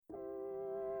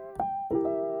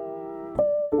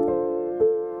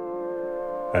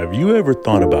Have you ever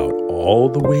thought about all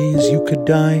the ways you could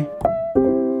die?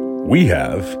 We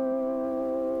have.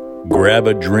 Grab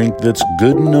a drink that's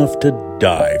good enough to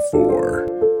die for.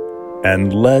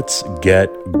 And let's get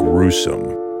gruesome.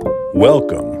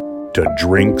 Welcome to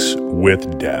Drinks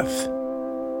with Death.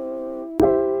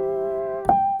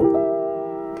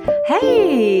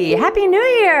 Hey, Happy New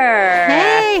Year!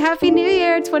 Hey, Happy New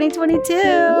Year 2022!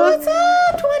 What's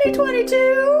up,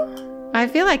 2022? I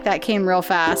feel like that came real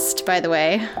fast, by the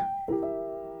way.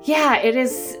 Yeah, it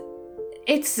is.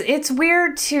 It's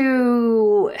weird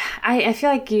to... I feel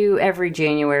like every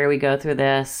January we go through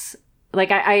this.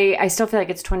 Like, I still feel like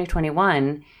it's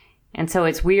 2021. And so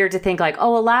it's weird to think like,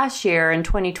 oh, well, last year in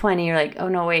 2020, you're like, oh,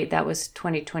 no, wait, that was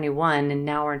 2021. And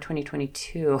now we're in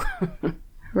 2022.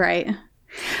 Right.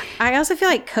 I also feel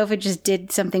like COVID just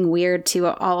did something weird to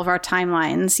all of our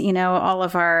timelines, you know, all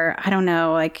of our, I don't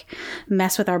know, like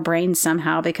mess with our brains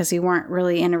somehow because we weren't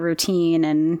really in a routine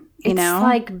and, you know. It's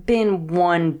like been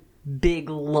one big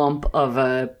lump of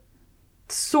a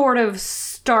sort of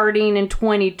starting in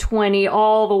 2020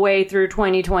 all the way through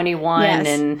 2021. Yes.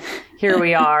 And here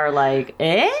we are like,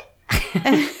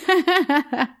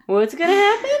 what's going to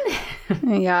happen?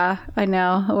 Yeah, I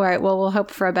know. All right. Well, we'll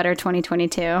hope for a better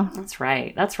 2022. That's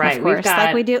right. That's right. Of course, we've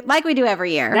got, like we do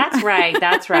every year. That's right.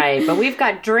 That's right. But we've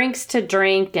got drinks to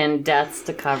drink and deaths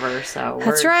to cover. So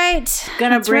that's right.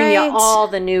 Gonna bring you all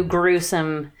the new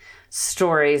gruesome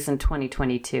stories in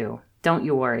 2022. Don't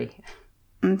you worry.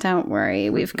 Don't worry.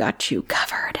 We've got you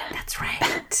covered. That's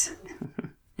right.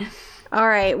 All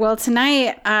right. Well,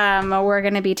 tonight we're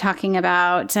going to be talking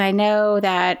about, I know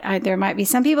that there might be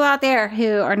some people out there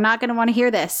who are not going to want to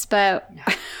hear this, but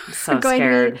So we're going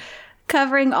scared. to be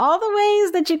covering all the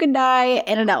ways that you can die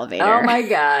in an elevator. Oh my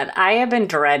God. I have been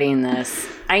dreading this.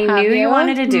 I Have knew you you?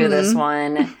 wanted to do this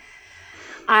one.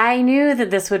 I knew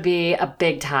that this would be a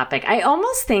big topic. I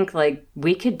almost think like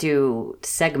we could do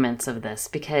segments of this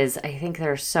because I think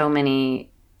there are so many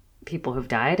people who've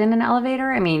died in an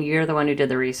elevator. I mean, you're the one who did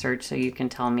the research, so you can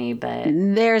tell me, but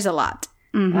There's a lot.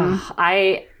 Mm-hmm.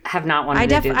 I have not wanted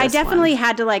to do this I definitely one.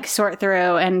 had to like sort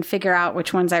through and figure out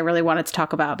which ones I really wanted to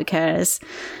talk about because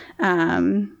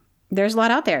there's a lot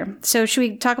out there. So should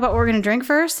we talk about what we're going to drink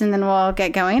first and then we'll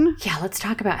get going? Yeah, let's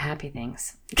talk about happy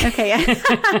things. Okay.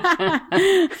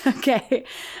 Okay.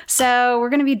 So we're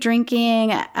going to be drinking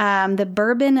the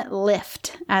Bourbon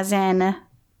Lift, as in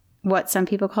what some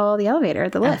people call the elevator,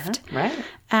 the lift. Right.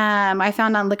 I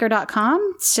found on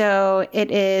liquor.com. So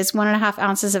it is 1.5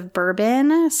 ounces of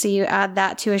bourbon. So you add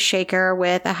that to a shaker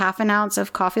with a 1/2 ounce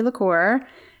of coffee liqueur,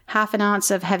 1/2 ounce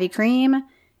of heavy cream,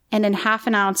 and then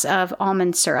 1/2 ounce of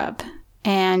almond syrup.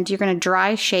 And you're going to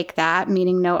dry shake that,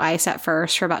 meaning no ice at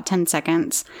first, for about 10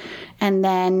 seconds. And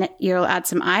then you'll add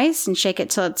some ice and shake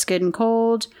it till it's good and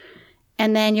cold.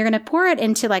 And then you're going to pour it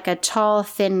into like a tall,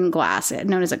 thin glass,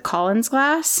 known as a Collins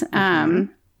glass. And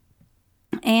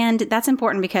that's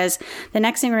important because the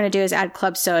next thing we're going to do is add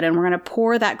club soda. And we're going to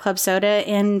pour that club soda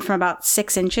in from about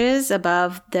 6 inches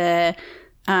above the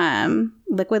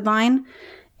liquid line.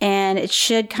 And it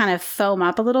should kind of foam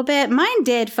up a little bit. Mine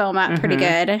did foam up pretty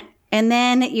good. And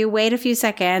then you wait a few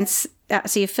seconds.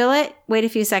 So you fill it, wait a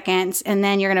few seconds, and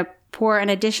then you're going to pour an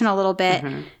additional little bit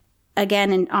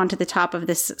again and onto the top of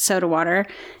this soda water.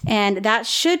 And that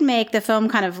should make the foam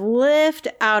kind of lift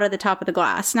out of the top of the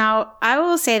glass. Now, I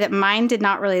will say that mine did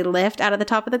not really lift out of the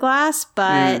top of the glass,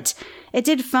 but it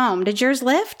did foam. Did yours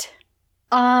lift?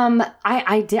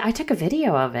 I did. I took a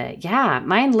video of it. Yeah,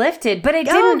 mine lifted, but it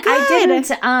didn't.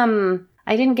 Good.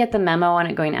 I didn't get the memo on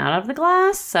it going out of the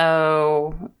glass,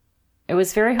 so it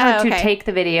was very hard to take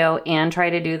the video and try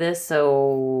to do this.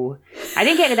 So I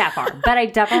didn't get it that far, but I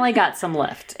definitely got some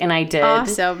lift, and I did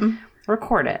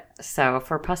record it. So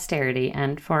for posterity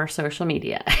and for social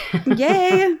media.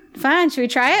 Yay! Fun. Should we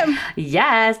try it?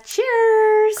 Yes.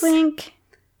 Cheers. Clink.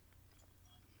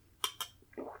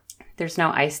 There's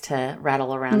no ice to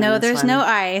rattle around. No, in this there's one. no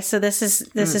ice. So this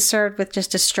is served with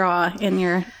just a straw in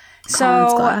your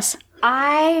Collins glass.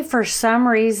 I, for some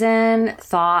reason,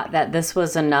 thought that this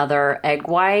was another egg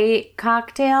white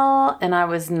cocktail, and I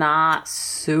was not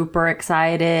super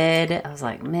excited. I was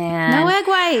like, man. No egg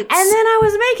whites. And then I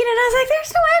was making it, and I was like,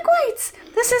 there's no egg whites.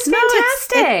 This is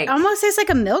fantastic. It almost tastes like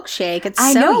a milkshake. It's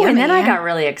I so know, yummy. and then I got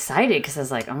really excited because I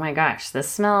was like, oh my gosh, this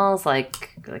smells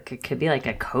like it could be like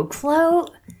a Coke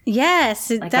float. Yes,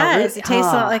 it Like does. It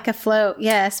tastes a lot like a float.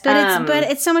 Yes, but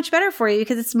it's so much better for you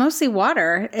because it's mostly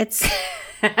water. It's,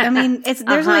 I mean, there's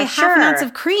only 1/2 ounce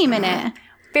of cream in it.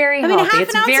 Very healthy.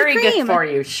 It's 1/2 ounce very of good cream. for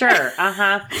you. Sure.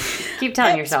 Keep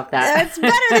telling yourself that. It's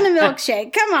better than a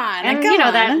milkshake. Come on. And come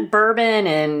on. that bourbon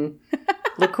and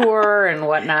liqueur and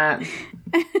whatnot.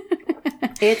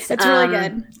 It's really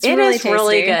good. It really is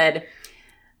really tasty. good.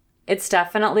 It's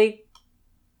definitely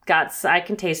got, I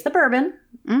can taste the bourbon.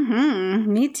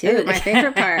 Mm-hmm. Me too. My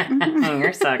favorite part.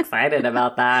 You're so excited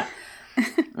about that.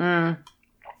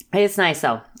 It's nice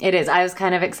though. It is. I was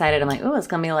kind of excited. I'm like, oh, it's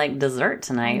going to be like dessert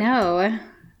tonight. No.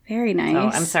 Very nice.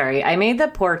 Oh, I'm sorry. I made the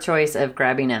poor choice of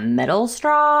grabbing a metal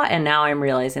straw, and now I'm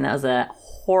realizing that was a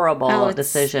horrible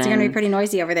decision. It's going to be pretty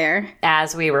noisy over there.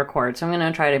 As we record. So I'm going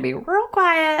to try to be real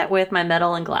quiet with my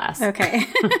metal and glass. Okay.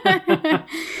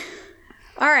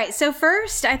 All right. So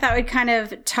first, I thought we'd kind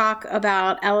of talk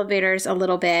about elevators a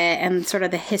little bit and sort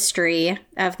of the history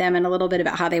of them and a little bit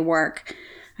about how they work.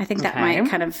 I think that might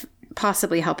kind of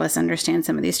possibly help us understand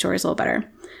some of these stories a little better.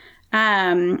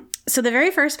 So the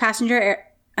very first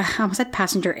I almost said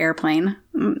passenger airplane.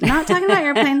 Not talking about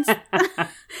airplanes.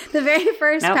 The very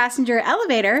first passenger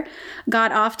elevator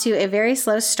got off to a very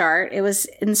slow start. It was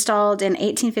installed in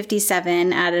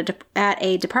 1857 at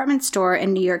a department store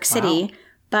in New York City,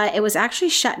 but it was actually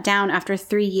shut down after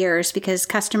 3 years because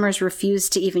customers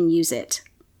refused to even use it.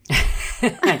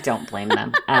 I don't blame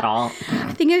them at all.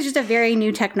 I think it was just a very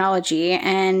new technology.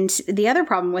 And the other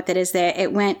problem with it is that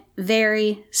it went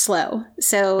very slow.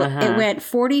 So it went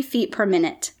 40 feet per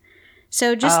minute.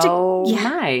 So just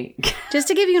just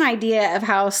to give you an idea of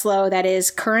how slow that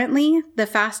is currently, the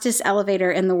fastest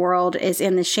elevator in the world is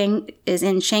in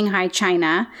Shanghai,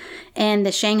 China, and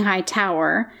the Shanghai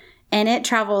Tower, and it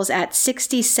travels at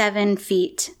 67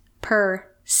 feet per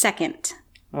second.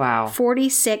 Wow.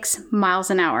 46 miles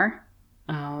an hour.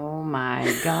 Oh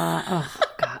my God. Oh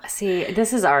God. See,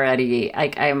 this is already,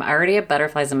 like, I'm already at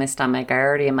butterflies in my stomach. I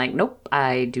already am like, nope,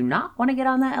 I do not want to get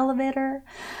on that elevator.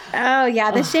 Oh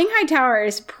yeah. The Shanghai Tower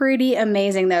is pretty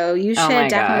amazing though. You should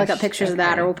definitely look up pictures of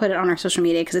that, or we'll put it on our social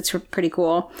media because it's pretty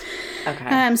cool.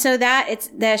 Okay. So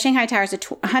the Shanghai Tower is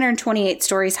 128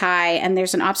 stories high, and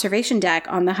there's an observation deck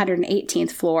on the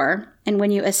 118th floor. And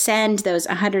when you ascend those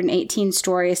 118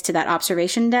 stories to that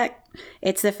observation deck,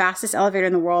 it's the fastest elevator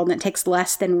in the world, and it takes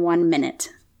less than 1 minute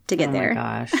to get there. Oh my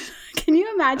gosh. Can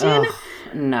you imagine? Oh,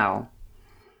 no.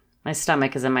 My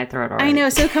stomach is in my throat already. I know.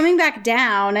 So coming back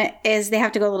down is they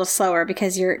have to go a little slower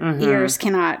because your ears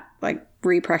cannot like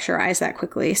repressurize that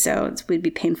quickly. So it would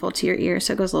be painful to your ears.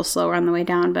 So it goes a little slower on the way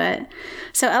down. But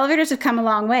so elevators have come a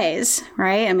long ways,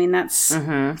 right? I mean, that's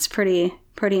it's pretty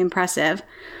impressive.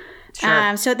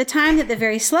 Sure. So at the time that the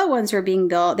very slow ones were being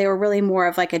built, they were really more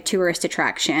of like a tourist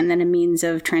attraction than a means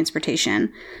of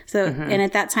transportation. So, and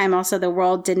at that time also the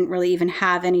world didn't really even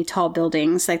have any tall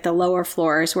buildings. Like the lower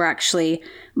floors were actually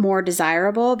more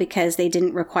desirable because they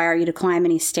didn't require you to climb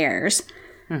any stairs.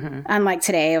 Unlike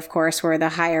today, of course, where the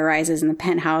higher rises and the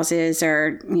penthouses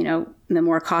are, the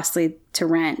more costly to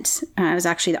rent. It was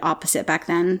actually the opposite back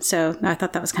then. So I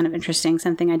thought that was kind of interesting,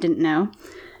 something I didn't know.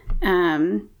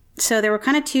 So there were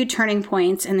kind of two turning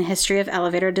points in the history of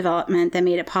elevator development that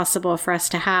made it possible for us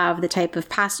to have the type of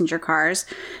passenger cars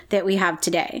that we have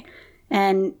today.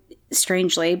 And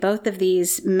strangely, both of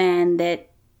these men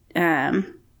that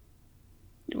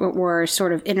were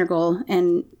sort of integral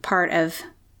and part of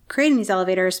creating these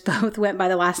elevators both went by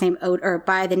the last name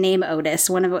by the name Otis.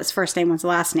 One of its first name was the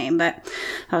last name, but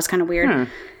that was kind of weird.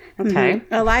 Okay.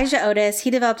 Elijah Otis,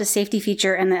 he developed a safety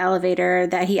feature in the elevator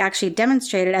that he actually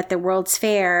demonstrated at the World's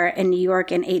Fair in New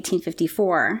York in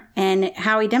 1854. And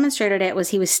how he demonstrated it was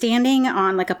he was standing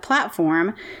on like a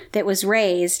platform that was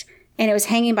raised and it was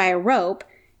hanging by a rope,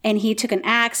 and he took an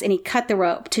axe and he cut the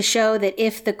rope to show that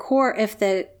if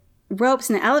the ropes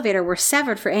in the elevator were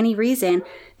severed for any reason,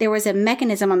 there was a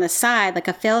mechanism on the side, like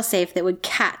a failsafe, that would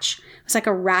catch. It was like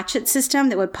a ratchet system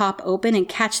that would pop open and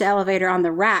catch the elevator on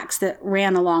the racks that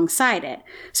ran alongside it.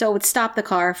 So it would stop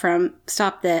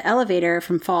the elevator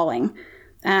from falling.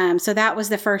 So that was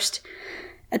the first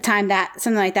time that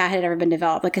something like that had ever been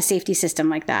developed, like a safety system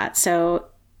like that. So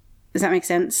does that make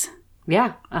sense?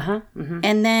 Yeah.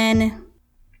 And then,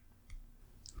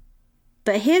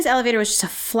 but his elevator was just a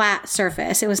flat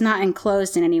surface. It was not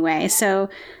enclosed in any way. So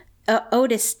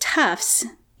Otis Tufts,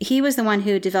 he was the one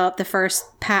who developed the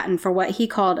first patent for what he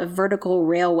called a vertical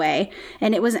railway.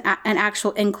 And it was an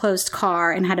actual enclosed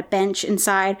car and had a bench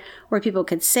inside where people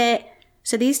could sit.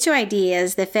 So these two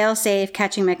ideas, the fail-safe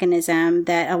catching mechanism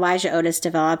that Elijah Otis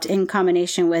developed in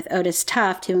combination with Otis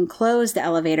Tuft to enclose the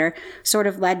elevator, sort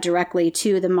of led directly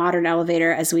to the modern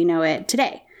elevator as we know it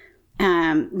today.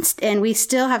 And we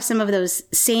still have some of those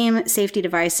same safety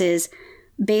devices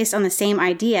based on the same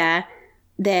idea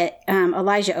that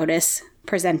Elijah Otis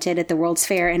presented at the World's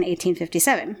Fair in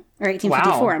 1857 or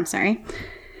 1854. Wow. I'm sorry.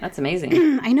 That's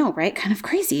amazing. I know, right? Kind of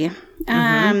crazy.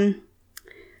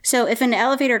 So if an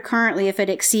elevator currently, if it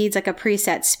exceeds like a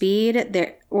preset speed,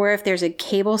 there, or if there's a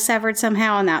cable severed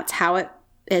somehow, and that's how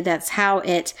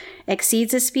it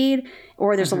exceeds the speed,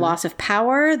 or there's a loss of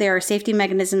power, there are safety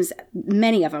mechanisms,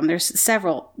 many of them. There's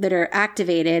several that are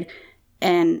activated,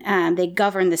 and they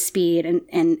govern the speed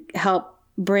and help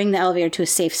bring the elevator to a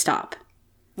safe stop.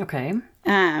 Okay.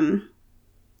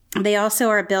 They also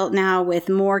are built now with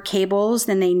more cables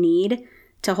than they need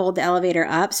to hold the elevator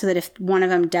up, so that if one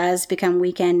of them does become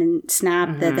weakened and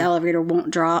snap, that the elevator won't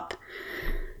drop.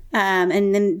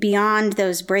 And then beyond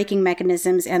those braking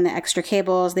mechanisms and the extra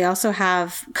cables, they also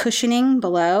have cushioning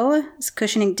below. It's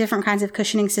different kinds of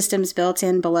cushioning systems built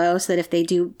in below, so that if they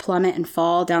do plummet and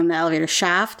fall down the elevator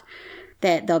shaft,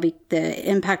 that the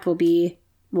impact will be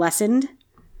lessened.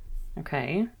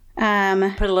 Okay.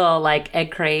 Put a little like egg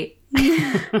crate.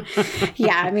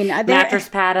 Yeah, I mean, mattress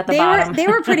pad at the bottom. They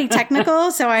were pretty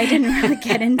technical, so I didn't really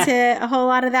get into a whole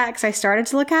lot of that because I started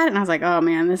to look at it and I was like, oh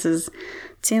man, this is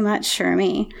too much for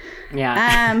me.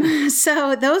 Yeah.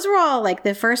 So those were all like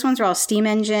the first ones were all steam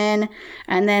engine,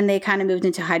 and then they kind of moved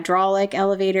into hydraulic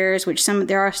elevators, which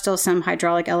there are still some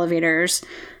hydraulic elevators,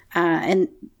 and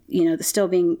still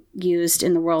being used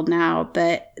in the world now.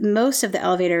 But most of the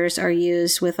elevators are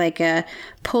used with like a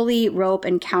pulley, rope,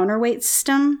 and counterweight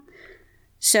system.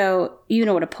 So you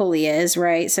know what a pulley is,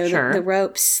 right? So sure. the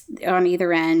ropes on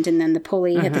either end, and then the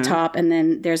pulley at the top, and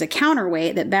then there's a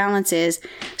counterweight that balances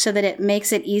so that it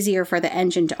makes it easier for the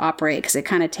engine to operate, because it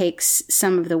kind of takes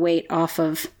some of the weight off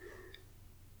of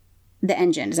the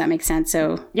engine. Does that make sense?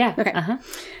 So yeah. Okay.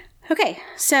 Okay,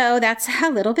 so that's a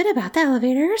little bit about the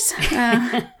elevators.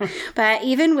 But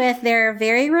even with their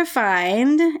very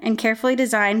refined and carefully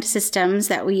designed systems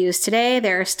that we use today,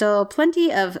 there are still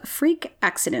plenty of freak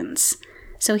accidents.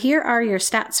 So here are your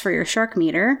stats for your shark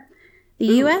meter. The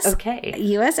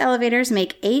U.S. elevators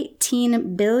make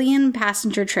 18 billion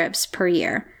passenger trips per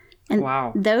year. And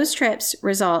wow. Those trips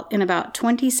result in about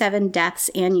 27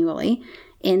 deaths annually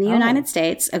in the United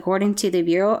States, according to the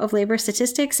Bureau of Labor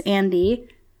Statistics and the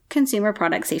Consumer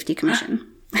Product Safety Commission.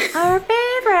 Our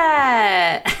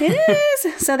favorite! It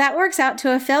is! So that works out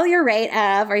to a failure rate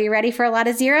of, are you ready for a lot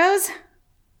of zeros?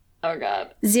 Oh,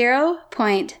 God.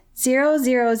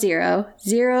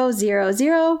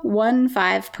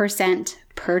 0.0000015%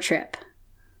 per trip.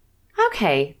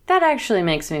 Okay, that actually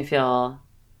makes me feel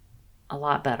a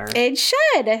lot better. It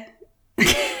should!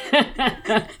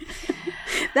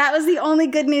 That was the only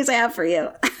good news I have for you.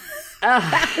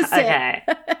 Okay.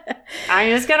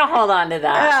 I'm just going to hold on to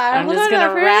that. I'm just going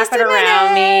to wrap it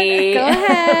around me. Go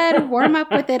ahead. Warm up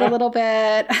with it a little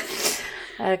bit.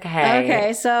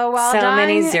 Okay. So while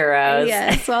many zeros.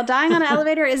 Yes. While dying on an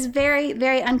elevator is very,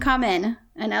 very uncommon,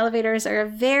 and elevators are a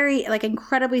very,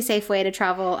 incredibly safe way to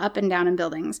travel up and down in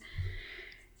buildings.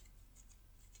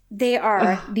 They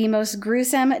are the most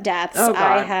gruesome deaths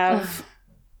I have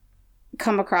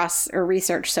come across or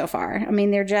researched so far. I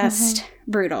mean, they're just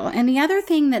brutal. And the other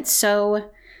thing that's so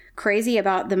crazy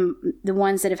about the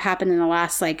ones that have happened in the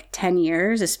last 10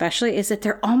 years especially is that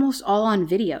they're almost all on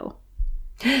video.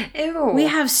 Ew. We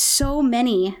have so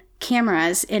many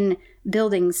cameras in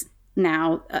buildings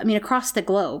now, I mean, across the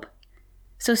globe.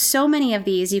 So many of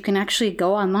these you can actually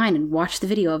go online and watch the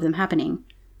video of them happening.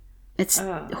 It's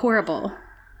horrible.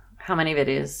 How many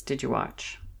videos did you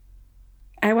watch?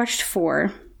 I watched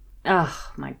 4.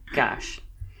 Oh my gosh.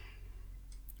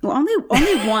 Well, only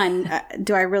one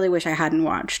do I really wish I hadn't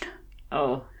watched.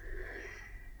 Oh.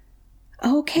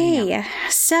 Okay, yeah.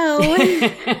 So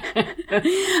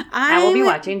I will be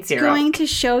watching 0. Going to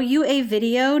show you a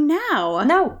video now.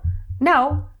 No.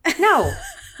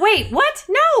 Wait, what?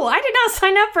 No, I did not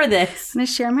sign up for this. I'm going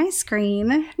to share my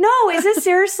screen. No, is this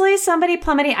seriously somebody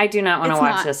plummeting? I do not want to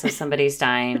watch this if somebody's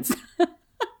dying.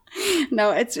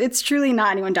 No, it's truly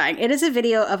not anyone dying. It is a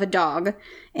video of a dog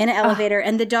in an elevator,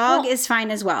 and the dog is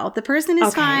fine as well. The person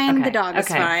is fine, the dog is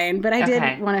fine, but I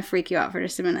did want to freak you out for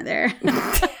just a minute there.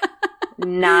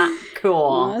 Not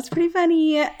cool. Well, that's pretty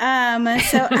funny.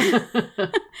 So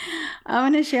I'm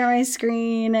going to share my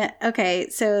screen. Okay,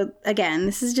 so again,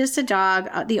 this is just a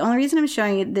dog. The only reason I'm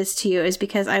showing this to you is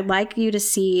because I'd like you to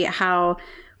see how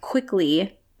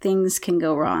quickly things can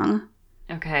go wrong.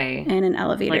 Okay. In an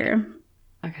elevator.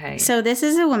 Okay. So this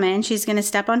is a woman. She's going to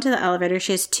step onto the elevator.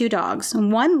 She has 2 dogs.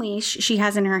 One leash she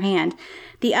has in her hand.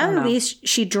 The other leash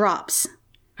she drops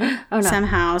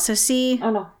somehow. So see. Oh,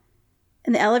 no.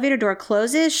 And the elevator door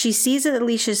closes. She sees that the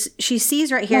leash is. She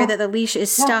sees right here that the leash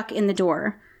is stuck in the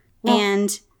door,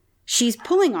 and she's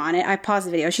pulling on it. I paused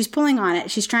the video. She's pulling on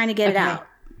it. She's trying to get it out.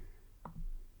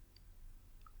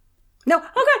 No. Oh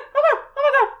my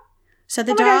god. So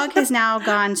the dog has now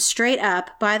gone straight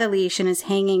up by the leash and is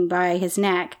hanging by his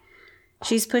neck.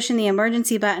 She's pushing the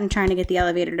emergency button, trying to get the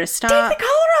elevator to stop. Take the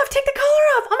collar off! Take the collar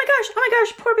off! Oh my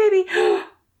gosh, poor baby.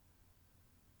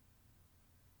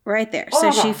 Right there.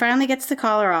 So she finally gets the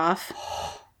collar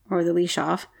off, or the leash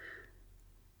off.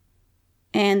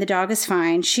 And the dog is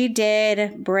fine. She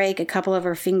did break a couple of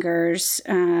her fingers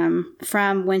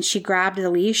from when she grabbed the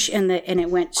leash and it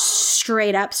went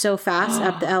straight up so fast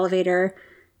up the elevator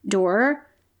door.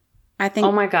 I think.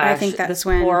 Oh my gosh! I think that's this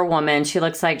when poor woman. She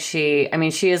looks like she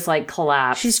is like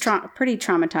collapsed. She's pretty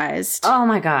traumatized. Oh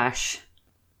my gosh!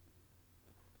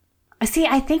 See,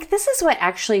 I think this is what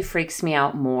actually freaks me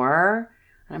out more.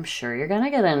 I'm sure you're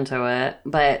gonna get into it,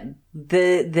 but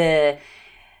the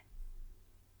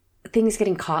things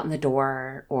getting caught in the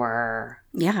door, or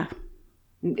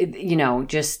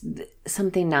just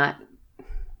something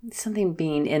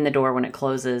being in the door when it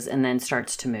closes and then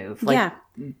starts to move.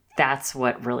 That's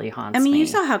what really haunts me. You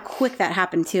saw how quick that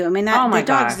happened too. The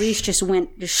dog's leash just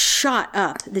shot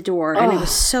up the door, and it was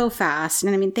so fast.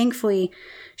 And thankfully,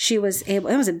 she was able.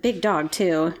 It was a big dog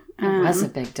too. It was a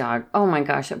big dog. Oh my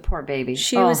gosh, that poor baby.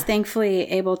 She was thankfully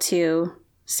able to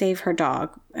save her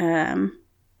dog.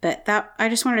 But I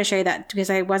just wanted to share that because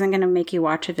I wasn't going to make you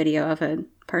watch a video of a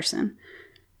person.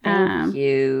 Thank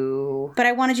you. But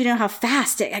I wanted you to know how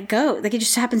fast it goes. Like, it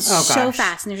just happens so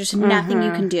fast, and there's just nothing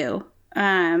you can do.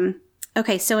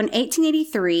 Okay, so in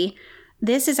 1883,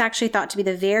 this is actually thought to be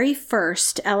the very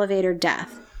first elevator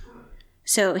death.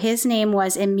 So his name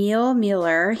was Emil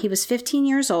Mueller. He was 15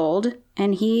 years old,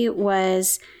 and he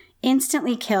was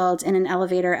instantly killed in an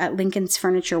elevator at Lincoln's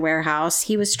Furniture Warehouse.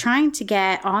 He was trying to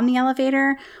get on the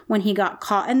elevator when he got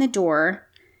caught in the door,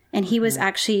 and he was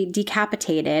actually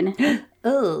decapitated.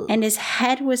 And his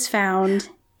head was found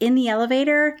in the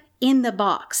elevator in the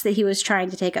box that he was trying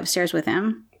to take upstairs with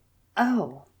him.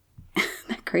 Oh. Isn't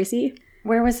that crazy?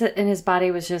 Where was it? And his body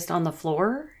was just on the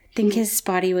floor? I think his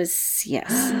body was,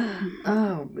 yes.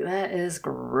 Oh, that is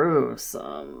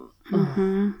gruesome.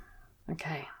 Mm-hmm.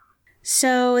 Okay.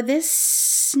 So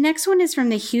this next one is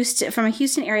from a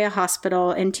Houston area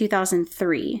hospital in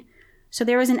 2003. So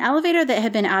there was an elevator that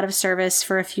had been out of service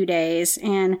for a few days,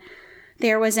 and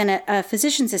there was a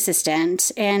physician's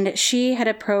assistant, and she had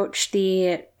approached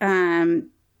the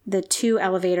two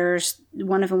elevators.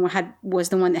 One of them was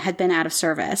the one that had been out of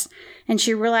service, and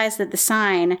she realized that the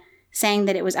sign saying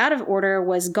that it was out of order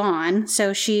was gone,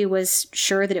 so she was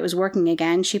sure that it was working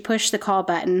again. She pushed the call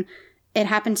button. It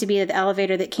happened to be that the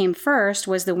elevator that came first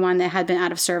was the one that had been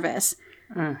out of service.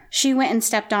 She went and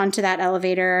stepped onto that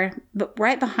elevator, but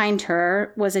right behind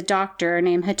her was a doctor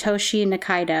named Hitoshi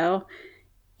Nakaido.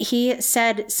 He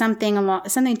said something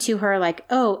to her like,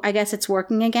 "Oh, I guess it's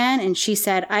working again." And she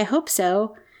said, "I hope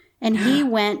so." And he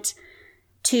went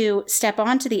to step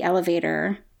onto the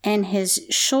elevator, and his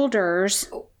shoulders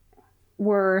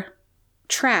were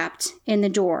trapped in the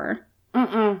door.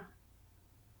 Are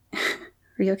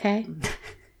you okay?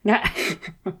 No.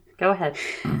 Go ahead.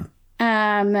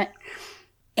 And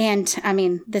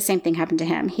the same thing happened to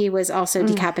him. He was also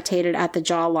decapitated at the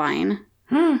jawline.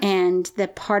 And the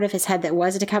part of his head that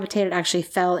was decapitated actually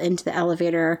fell into the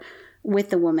elevator with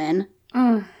the woman.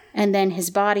 And then his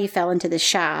body fell into the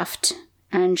shaft.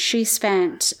 And she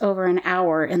spent over an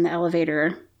hour in the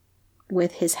elevator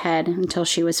with his head until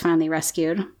she was finally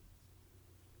rescued.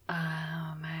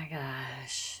 Oh my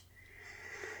gosh.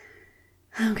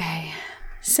 Okay.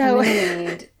 So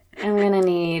I'm gonna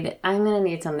need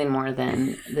something more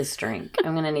than this drink.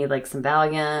 I'm gonna need like some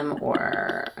Valium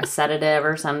or a sedative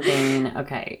or something.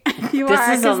 Okay. This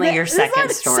is only your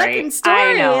second story.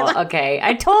 I know. Okay.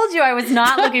 I told you I was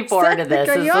not looking forward to this.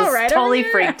 This was totally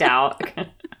freaked out.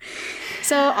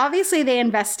 So obviously they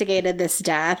investigated this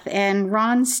death, and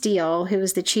Ron Steele, who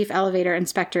was the chief elevator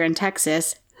inspector in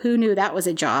Texas, who knew that was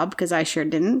a job, because I sure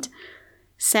didn't,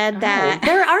 said that...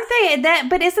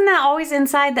 But isn't that always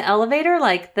inside the elevator?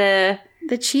 Like the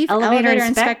chief elevator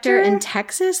inspector in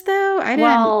Texas, though? I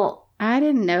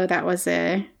didn't know that was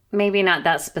maybe not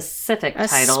that specific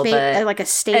title, but... like a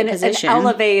state position. An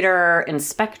elevator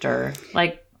inspector.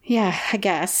 Yeah, I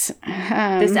guess.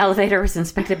 This elevator was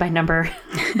inspected by number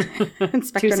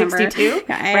 262,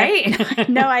 right?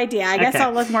 No idea. I guess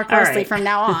I'll look more closely from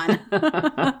now on.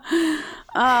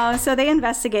 So they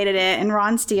investigated it, and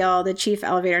Ron Steele, the chief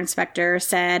elevator inspector,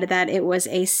 said that it was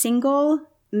a single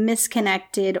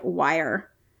misconnected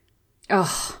wire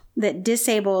that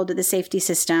disabled the safety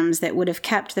systems that would have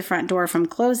kept the front door from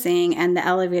closing and the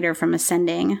elevator from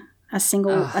ascending. A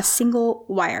single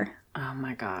wire. Oh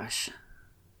my gosh.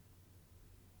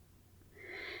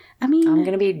 I'm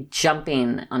going to be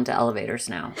jumping onto elevators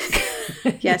now.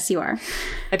 Yes, you are.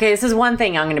 Okay, this is one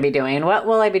thing I'm going to be doing. What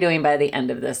will I be doing by the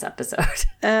end of this episode?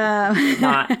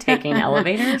 Not taking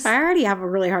elevators? I already have a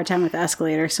really hard time with the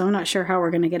escalator, so I'm not sure how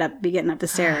we're going to be getting up the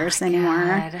stairs anymore.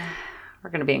 God. We're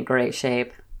going to be in great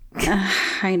shape.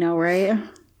 I know, right?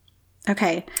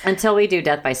 Okay. Until we do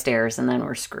death by stairs, and then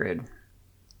we're screwed.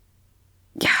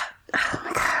 Yeah. Oh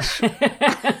my gosh.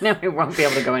 No, we won't be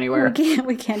able to go anywhere.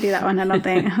 We can't do that one, I don't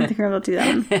think. I don't think we're able to do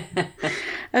that one.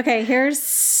 Okay,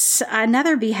 here's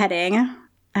another beheading.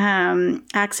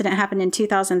 Accident happened in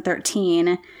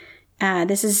 2013.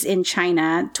 This is in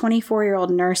China.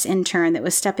 24-year-old nurse intern that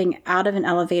was stepping out of an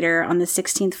elevator on the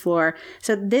 16th floor.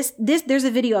 So this there's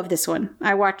a video of this one.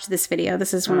 I watched this video.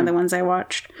 This is one of the ones I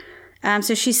watched.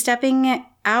 So she's stepping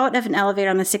out of an elevator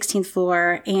on the 16th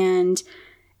floor, and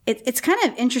it's kind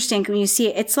of interesting when you see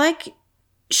it. It's like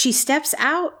she steps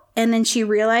out and then she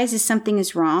realizes something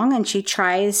is wrong and she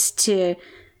tries to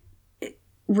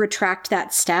retract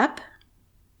that step,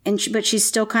 but she's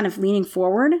still kind of leaning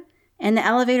forward, and the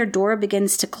elevator door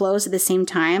begins to close at the same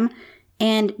time.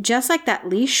 And just like that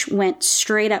leash went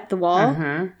straight up the wall,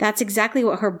 that's exactly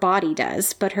what her body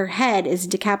does. But her head is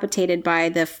decapitated by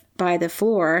the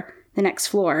floor, the next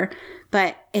floor.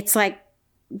 But it's like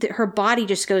her body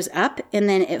just goes up and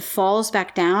then it falls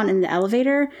back down in the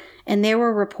elevator. And there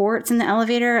were reports in the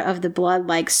elevator of the blood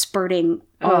like spurting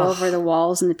all over the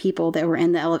walls and the people that were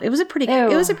in the elevator. It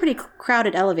was a pretty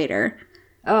crowded elevator.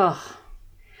 Oh.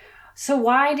 So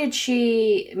why did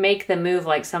she make the move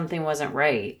like something wasn't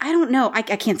right? I don't know. I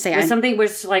can't say.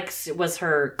 Was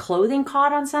her clothing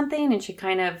caught on something and she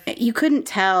kind of... You couldn't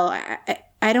tell.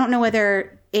 I don't know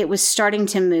whether it was starting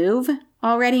to move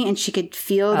already and she could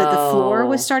feel that the floor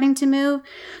was starting to move.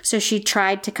 So she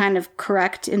tried to kind of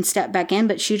correct and step back in,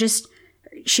 but she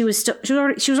was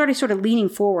already sort of leaning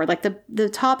forward. Like the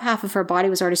top half of her body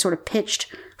was already sort of pitched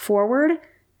forward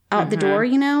out the door,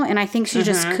 and I think she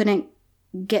just couldn't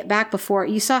get back before.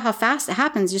 You saw how fast it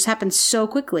happens. It just happens so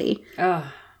quickly.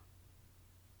 Oh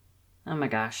my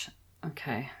gosh.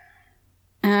 Okay.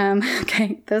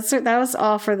 Okay. That was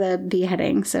all for the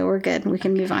beheading. So we're good. We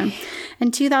can move on.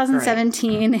 In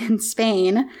 2017 in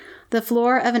Spain, the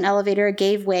floor of an elevator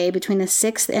gave way between the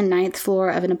 6th and 9th floor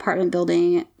of an apartment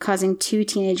building, causing 2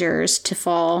 teenagers to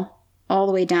fall all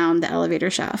the way down the elevator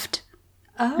shaft.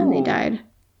 Oh. And they died.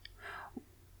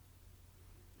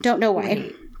 Don't know why.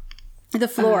 Wait. The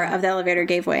floor of the elevator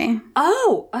gave way.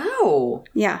 Oh.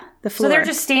 Yeah, the floor. So they're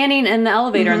just standing in the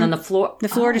elevator and then the floor... The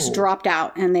floor just dropped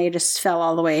out and they just fell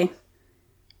all the way.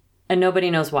 And nobody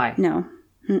knows why? No.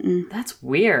 Mm-mm. That's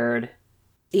weird.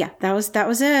 Yeah, that was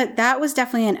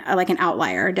definitely an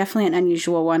outlier. Definitely an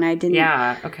unusual one. I didn't...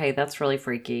 Yeah, okay, that's really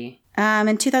freaky.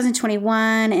 In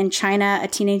 2021, in China, a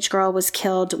teenage girl was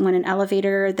killed when an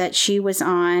elevator that she was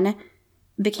on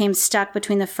became stuck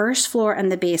between the first floor and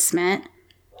the basement.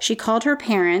 She called her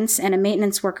parents, and a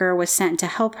maintenance worker was sent to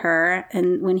help her.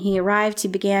 And when he arrived, he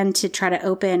began to try to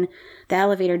open the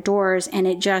elevator doors, and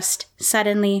it just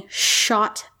suddenly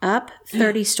shot up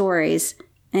 30 stories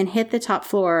and hit the top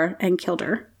floor and killed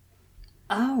her.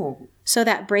 Oh. So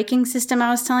that braking system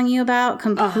I was telling you about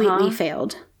completely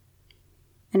failed.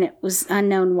 And it was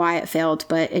unknown why it failed,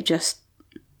 but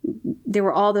there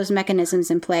were all those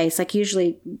mechanisms in place. Like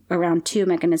usually around 2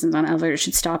 mechanisms on an elevator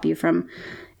should stop you from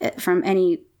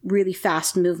any really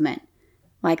fast movement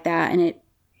like that. And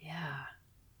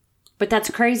but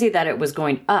that's crazy that it was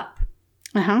going up.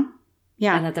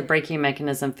 Yeah. And that the braking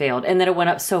mechanism failed. And that it went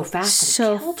up so fast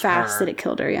that it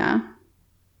killed her, yeah.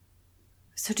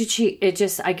 So did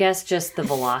I guess just the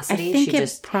velocity? I think she it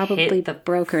just probably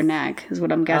broke her neck is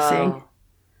what I'm guessing.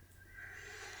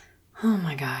 Oh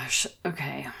my gosh.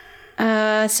 Okay.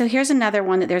 So here's another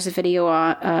one that there's a video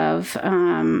of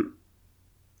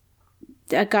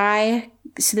a guy.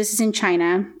 So this is in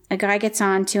China. A guy gets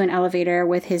onto an elevator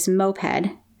with his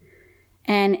moped.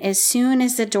 And as soon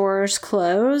as the doors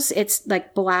close, it's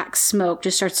like black smoke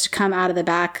just starts to come out of the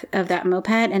back of that moped.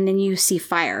 And then you see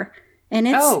fire. And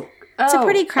it's a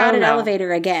pretty crowded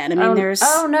elevator again. I mean, there's...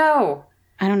 Oh, no.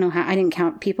 I don't know how... I didn't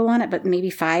count people on it, but maybe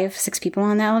 5-6 people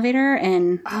on the elevator.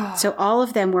 And so all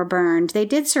of them were burned. They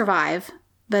did survive,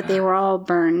 but they were all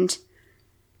burned.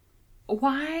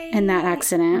 Why? In that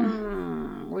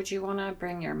accident. Would you want to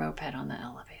bring your moped on the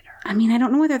elevator? I mean, I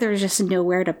don't know whether there's just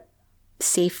nowhere to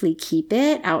safely keep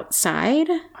it outside.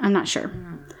 I'm not sure.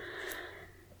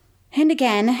 And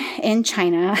again, in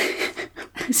China...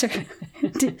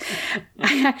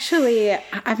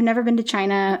 I've never been to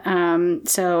China,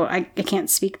 so I can't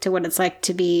speak to what it's like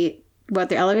to be... what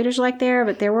their elevators are like there,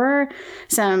 but there were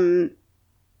some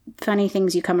funny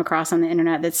things you come across on the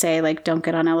internet that say, like, don't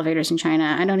get on elevators in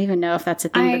China. I don't even know if that's a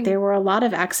thing, but there were a lot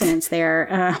of accidents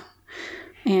there.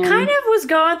 And kind of was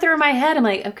going through my head. I'm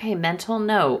like, okay, mental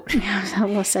note.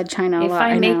 I said China a if lot.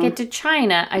 I make it to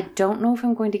China, I don't know if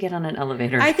I'm going to get on an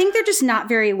elevator. I think they're just not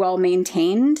very well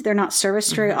maintained. They're not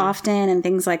serviced very often and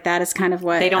things like that is kind of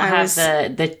what they don't have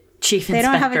the chief they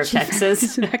don't have inspector a of chief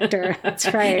Texas. inspector.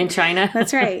 That's right. In China.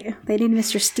 That's right. They need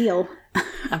Mr. Steele.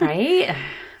 All right.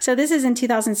 So this is in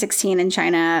 2016 in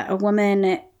China. A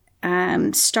woman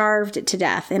starved to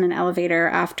death in an elevator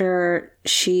after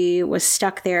she was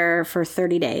stuck there for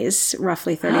 30 days,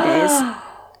 roughly 30 days.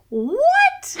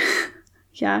 What?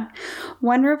 Yeah.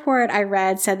 One report I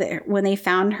read said that when they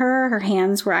found her, her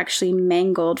hands were actually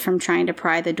mangled from trying to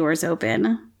pry the doors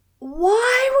open.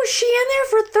 Why was she in there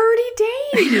for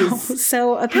 30 days?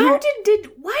 So how did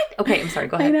what? Okay, I'm sorry.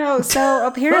 Go ahead. I know. So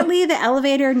apparently the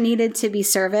elevator needed to be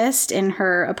serviced in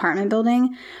her apartment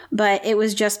building, but it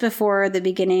was just before the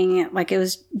beginning, like it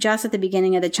was just at the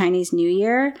beginning of the Chinese New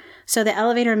Year. So the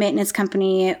elevator maintenance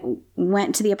company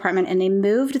went to the apartment and they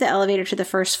moved the elevator to the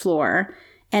first floor,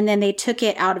 and then they took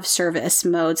it out of service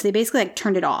mode. So they basically like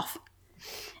turned it off.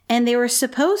 And they were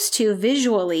supposed to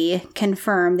visually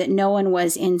confirm that no one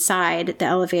was inside the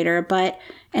elevator, but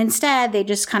instead they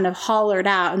just kind of hollered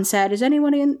out and said, "Is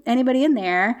anybody in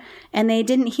there?" And they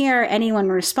didn't hear anyone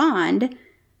respond.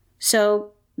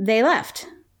 So they left.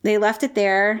 They left it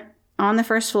there on the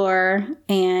first floor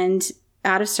and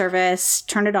out of service,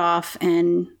 turned it off,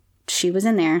 and she was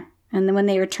in there. And then when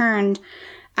they returned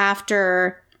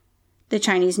after the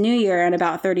Chinese New Year in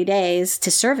about 30 days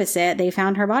to service it, they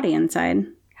found her body inside.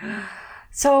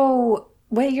 So,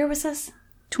 what year was this?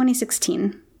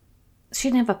 2016. She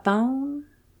didn't have a phone?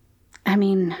 I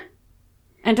mean...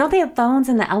 And don't they have phones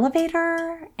in the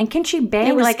elevator? And can she bang?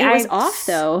 It was off,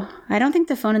 though. I don't think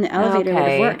the phone in the elevator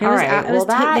would have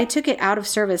worked. They took it out of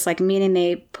service, like meaning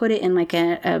they put it in like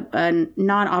a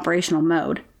non-operational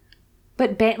mode.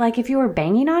 But like if you were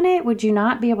banging on it, would you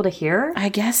not be able to hear? I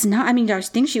guess not. I mean, I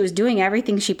think she was doing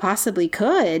everything she possibly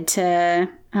could to...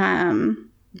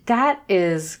 That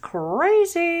is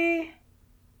crazy.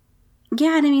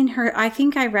 Yeah, and I mean, I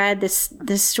think I read this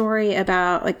story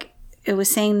about, like, it was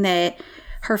saying that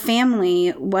her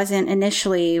family wasn't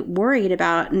initially worried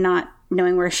about not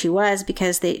knowing where she was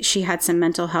because she had some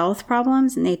mental health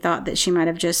problems, and they thought that she might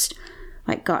have just,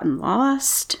 like, gotten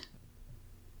lost.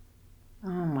 Oh,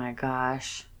 my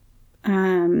gosh.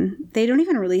 They don't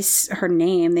even release her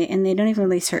name, and they don't even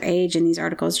release her age in these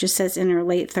articles. It just says in her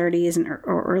late 30s or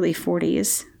early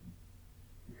 40s.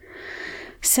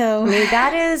 So I mean,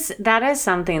 that is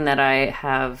something that I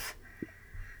have,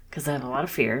 because I have a lot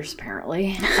of fears,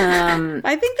 apparently.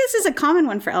 I think this is a common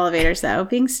one for elevators, though.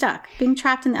 Being stuck, being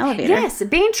trapped in the elevator. Yes,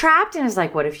 being trapped, and it's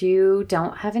like, what if you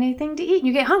don't have anything to eat?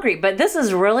 You get hungry. But this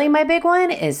is really my big one,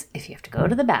 is if you have to go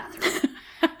to the bathroom.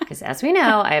 Because as we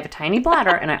know, I have a tiny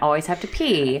bladder, and I always have to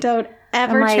pee. Don't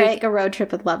ever take a road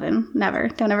trip with Levin. Never.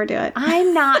 Don't ever do it.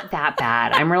 I'm not that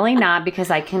bad. I'm really not, because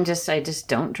I just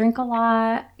don't drink a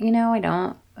lot. You know,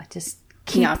 I just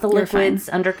keep the liquids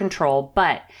under control.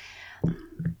 But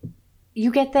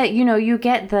you get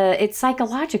it's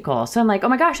psychological. So I'm like, oh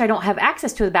my gosh, I don't have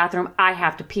access to the bathroom. I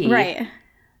have to pee. Right.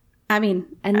 I mean.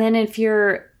 And then if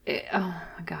you're, oh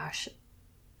my gosh.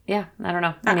 Yeah, I don't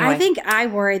know. Anyway. I think I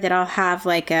worry that I'll have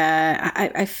like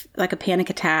a panic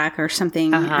attack or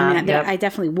something. I mean, I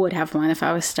definitely would have one if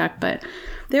I was stuck. But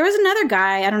there was another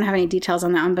guy. I don't have any details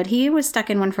on that one, but he was stuck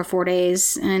in one for 4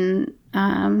 days, and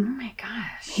oh my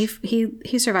gosh,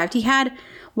 he survived. He had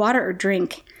water or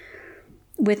drink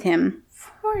with him.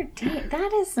 4 days.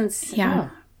 That is insane. Yeah.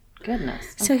 Oh, goodness.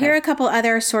 Okay. So here are a couple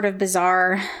other sort of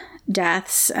bizarre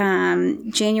deaths.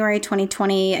 January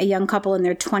 2020, a young couple in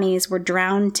their 20s were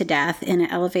drowned to death in an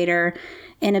elevator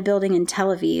in a building in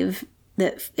Tel Aviv.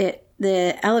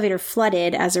 The elevator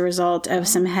flooded as a result of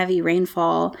some heavy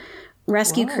rainfall.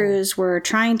 Rescue crews were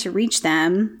trying to reach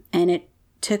them, and it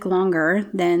took longer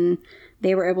than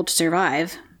they were able to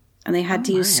survive. And they had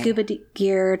to use scuba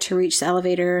gear to reach the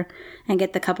elevator and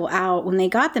get the couple out. When they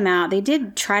got them out, they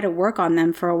did try to work on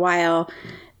them for a while.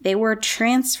 They were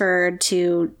transferred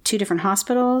to 2 different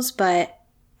hospitals, but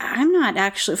I'm not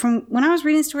actually, from when I was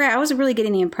reading the story, I wasn't really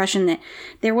getting the impression that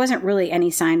there wasn't really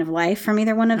any sign of life from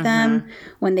either one of them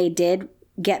when they did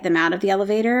get them out of the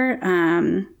elevator.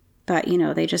 But, you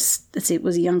know, it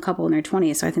was a young couple in their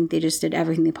 20s, so I think they just did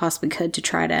everything they possibly could to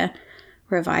try to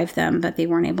revive them, but they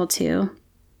weren't able to.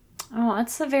 Oh,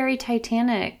 that's a very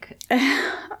Titanic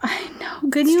I know.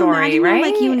 Could you story, imagine, right?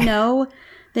 like, you know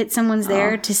that someone's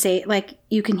there to say, like,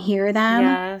 you can hear them.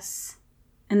 Yes.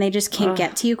 And they just can't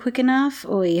get to you quick enough.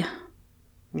 Oy.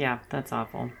 Yeah, that's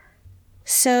awful.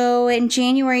 So in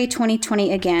January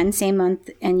 2020, again, same month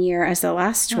and year as the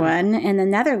last one, in the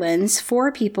Netherlands,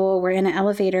 4 people were in an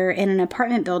elevator in an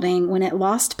apartment building when it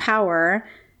lost power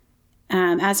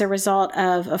as a result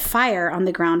of a fire on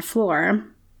the ground floor.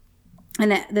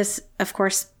 And this, of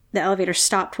course, the elevator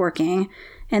stopped working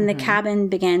and the cabin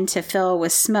began to fill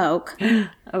with smoke.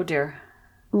 Oh, dear.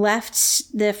 Left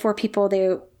the 4 people,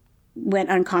 they went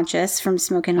unconscious from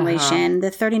smoke inhalation.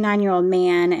 The 39-year-old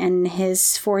man and his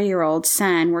 4-year-old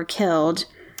son were killed.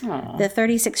 Aww. The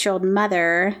 36-year-old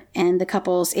mother and the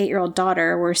couple's 8-year-old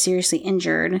daughter were seriously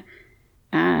injured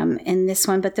in this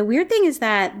one. But the weird thing is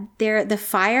that the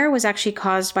fire was actually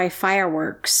caused by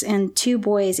fireworks, and 2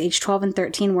 boys aged 12 and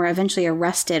 13 were eventually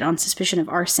arrested on suspicion of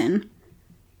arson.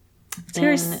 So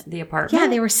In the apartment? Yeah,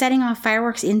 they were setting off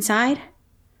fireworks inside.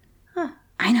 Huh.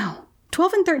 I know.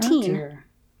 12 and 13. Oh, dear.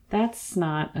 That's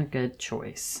not a good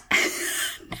choice.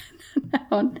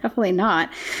 No, definitely not.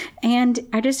 And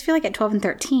I just feel like at 12 and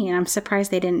 13, I'm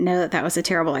surprised they didn't know that that was a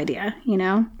terrible idea, you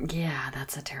know? Yeah,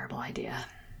 that's a terrible idea.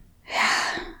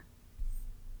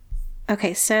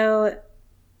 Okay, so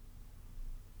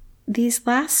these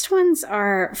last ones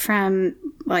are from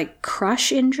like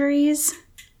crush injuries.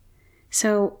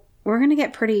 So we're going to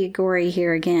get pretty gory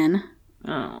here again.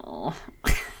 Oh.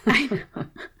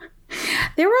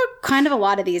 There were kind of a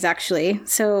lot of these, actually.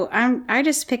 So I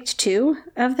just picked 2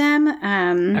 of them.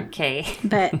 Okay.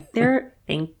 But there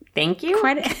Thank you.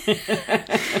 quite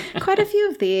a few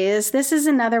of these. This is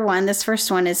another one. This first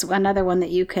one is another one that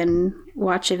you can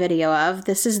watch a video of.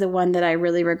 This is the one that I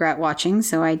really regret watching,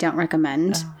 so I don't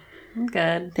recommend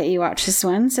Good. that you watch this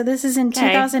one. So this is in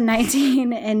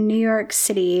 2019 in New York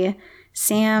City.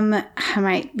 Sam, I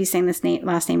might be saying this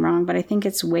last name wrong, but I think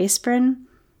it's Waisbrun.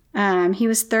 He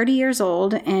was 30 years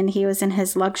old and he was in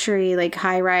his luxury, like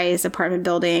high-rise apartment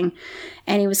building,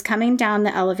 and he was coming down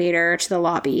the elevator to the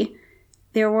lobby.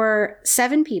 There were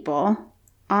 7 people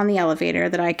on the elevator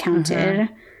that I counted.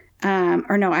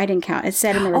 Or no, I didn't count. It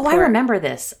said in the report. Oh, I remember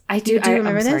this. I do. Do you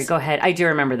remember I'm this? sorry, go ahead. I do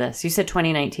remember this. You said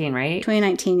 2019, right?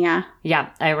 2019, yeah. Yeah,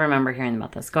 I remember hearing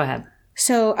about this. Go ahead.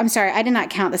 So I'm sorry, I did not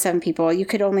count the 7 people. You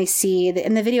could only see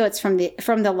in the video. It's from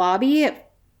the lobby,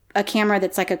 a camera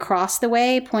that's like across the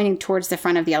way, pointing towards the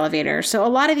front of the elevator. So a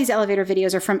lot of these elevator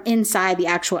videos are from inside the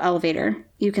actual elevator.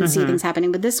 You can see things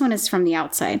happening, but this one is from the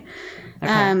outside.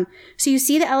 Okay. So you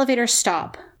see the elevator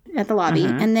stop at the lobby,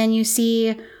 and then you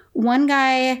see one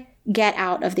guy get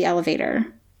out of the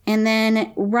elevator, and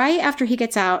then right after he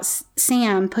gets out,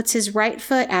 Sam puts his right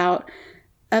foot out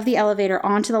of the elevator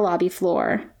onto the lobby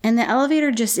floor, and the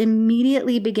elevator just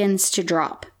immediately begins to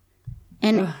drop.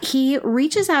 And he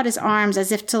reaches out his arms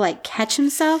as if to like catch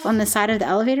himself on the side of the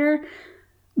elevator,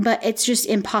 but it's just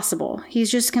impossible.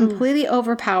 He's just completely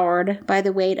overpowered by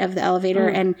the weight of the elevator,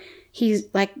 and he's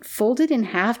like folded in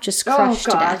half, just crushed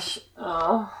to death.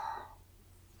 Oh.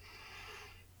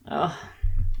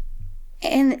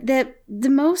 And the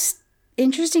most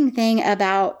interesting thing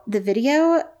about the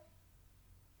video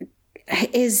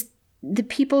is the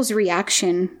people's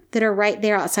reaction that are right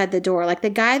there outside the door. Like the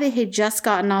guy that had just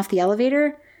gotten off the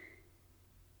elevator,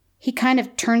 he kind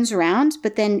of turns around,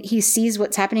 but then he sees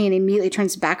what's happening and immediately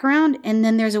turns back around. And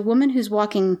then there's a woman who's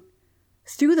walking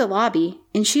through the lobby,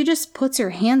 and she just puts her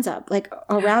hands up, like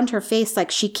around her face, like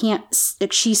she can't,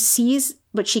 like she sees,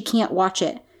 but she can't watch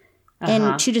it.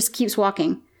 And she just keeps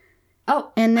walking.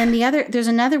 Oh. And then there's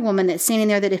another woman that's standing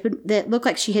there that looked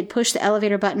like she had pushed the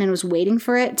elevator button and was waiting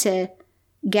for it to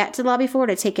get to the lobby floor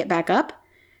to take it back up.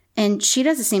 And she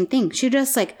does the same thing. She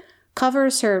just like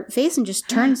covers her face and just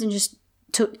turns and just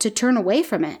to turn away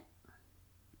from it.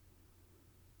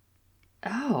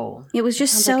 Oh. It was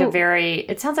just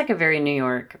it sounds like a very New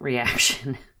York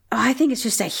reaction. Oh, I think it's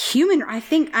just a human.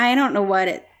 I don't know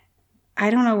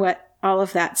what all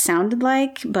of that sounded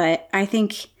like, but I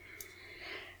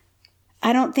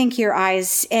don't think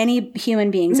any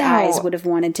human being's eyes would have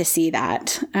wanted to see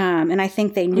that. And I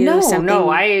think they knew something.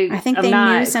 I think they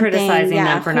knew something criticizing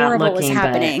them for not horrible looking, was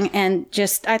happening. And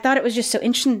I thought it was just so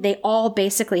interesting. They all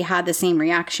basically had the same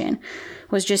reaction,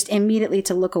 was just immediately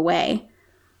to look away.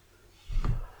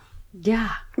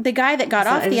 Yeah. The guy that got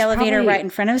off the elevator right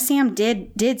in front of Sam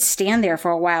did stand there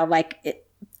for a while,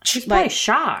 she's probably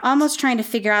shocked, almost trying to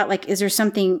figure out, like, is there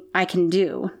something I can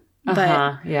do?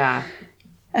 But yeah.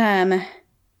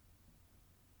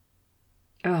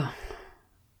 Oh,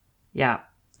 yeah.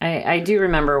 I do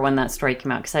remember when that story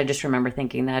came out, because I just remember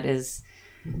thinking that is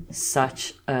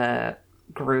such a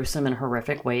gruesome and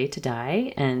horrific way to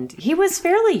die. And he was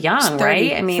fairly young,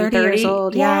 right? I mean, 30 years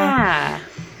old. Yeah.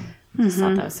 I just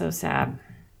thought that was so sad.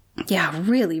 Yeah,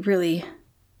 really, really.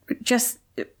 Just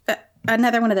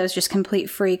another one of those just complete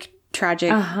freak,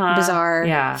 tragic,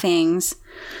 bizarre things.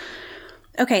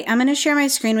 Okay, I'm going to share my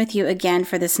screen with you again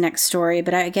for this next story,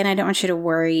 but I don't want you to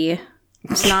worry.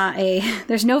 It's not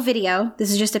there's no video.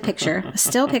 This is just a picture, a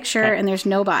still picture, and there's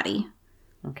no body.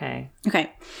 Okay.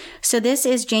 So this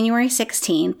is January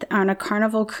 16th on a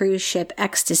Carnival cruise ship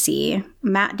Ecstasy.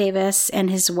 Matt Davis and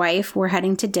his wife were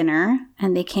heading to dinner,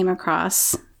 and they came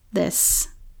across this.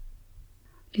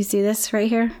 Do you see this right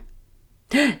here?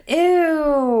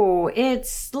 Ew, it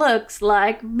looks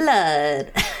like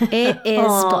blood. It is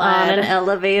blood. On an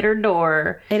elevator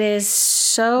door. It is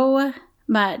so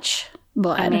much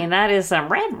blood. I mean, that is some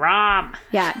red rum.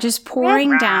 Yeah, just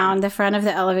pouring down the front of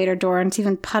the elevator door, and it's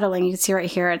even puddling. You can see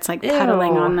right here, it's like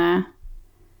puddling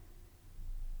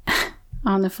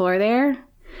on the floor there.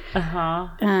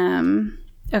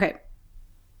 Okay.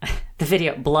 The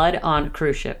video, Blood on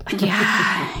Cruise Ship.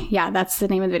 Yeah, that's the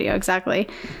name of the video, exactly.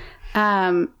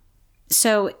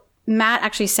 So Matt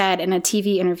actually said in a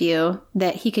TV interview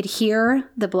that he could hear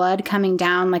the blood coming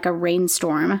down like a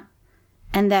rainstorm,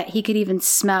 and that he could even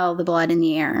smell the blood in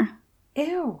the air.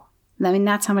 Ew. I mean,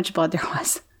 that's how much blood there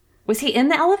was. Was he in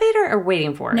the elevator or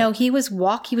waiting for it? No, he was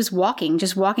walking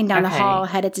down the hall,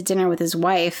 headed to dinner with his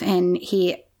wife, and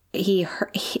he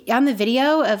on the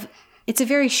video of, it's a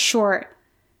very short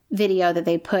video that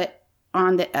they put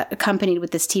on the accompanied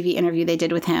with this TV interview they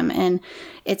did with him, and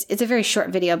it's a very short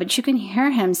video, but you can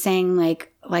hear him saying like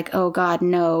oh God,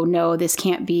 no, this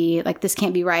can't be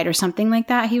right, or something like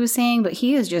that he was saying, but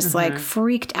he is just like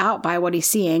freaked out by what he's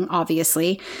seeing,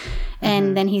 obviously.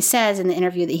 And then he says in the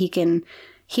interview that he can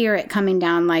hear it coming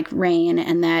down like rain,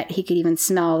 and that he could even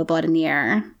smell the blood in the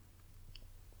air.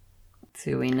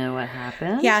 Do we know what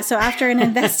happened? Yeah, so after an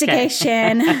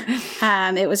investigation,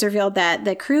 it was revealed that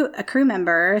a crew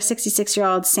member,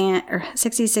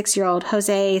 66-year-old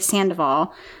Jose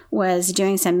Sandoval, was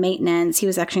doing some maintenance. He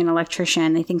was actually an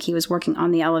electrician. I think he was working on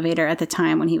the elevator at the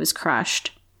time when he was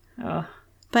crushed. Oh.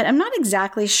 But I'm not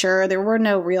exactly sure. There were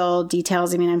no real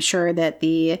details. I mean, I'm sure that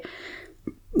the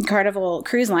Carnival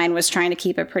Cruise Line was trying to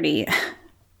keep a pretty,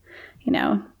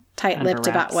 tight-lipped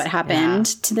about what happened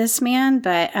to this man,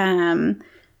 but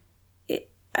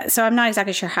so I'm not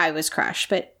exactly sure how he was crushed,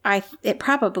 but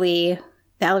the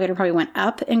elevator probably went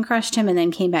up and crushed him, and then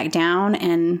came back down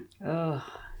and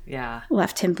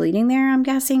left him bleeding there, I'm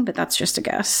guessing, but that's just a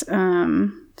guess.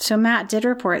 So Matt did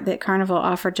report that Carnival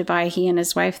offered to buy he and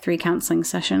his wife 3 counseling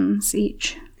sessions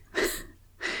each.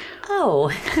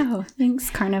 Oh, thanks,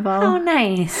 Carnival. Oh,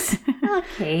 nice.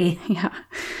 Okay. Yeah.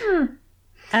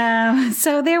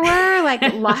 So there were like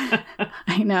a lot.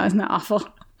 I know, isn't that awful?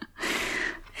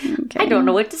 Okay. I don't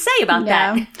know what to say about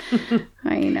that.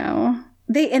 I know.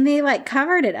 They like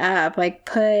covered it up, like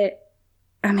it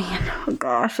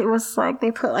was like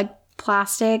they put like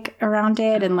plastic around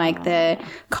it and like the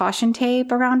caution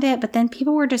tape around it, but then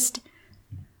people were just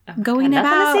going about.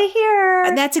 Nothing to say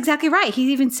here. That's exactly right.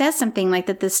 He even says something like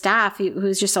that the staff,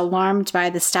 who's just alarmed by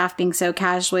the staff being so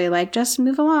casually like, just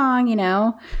move along,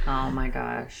 Oh my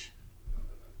gosh.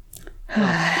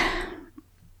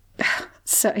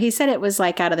 So he said it was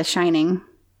like out of The Shining.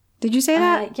 Did you say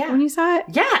that when you saw it?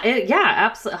 Yeah,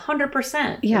 absolutely,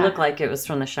 100%. Yeah. It looked like it was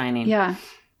from The Shining. Yeah.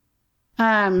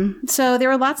 So there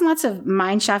were lots and lots of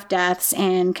mine shaft deaths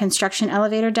and construction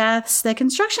elevator deaths. The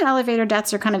construction elevator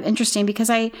deaths are kind of interesting because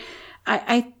I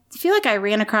feel like I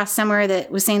ran across somewhere that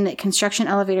was saying that construction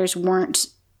elevators weren't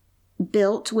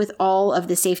built with all of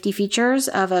the safety features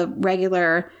of a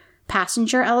regular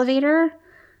passenger elevator,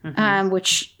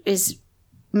 which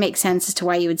makes sense as to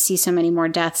why you would see so many more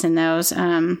deaths in those.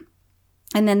 And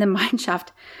then the mine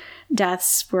shaft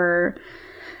deaths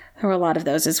there were a lot of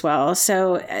those as well.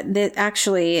 So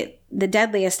the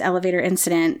deadliest elevator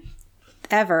incident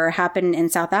ever happened in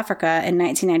South Africa in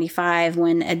 1995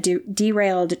 when a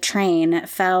derailed train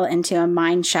fell into a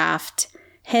mine shaft,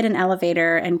 hit an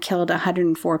elevator, and killed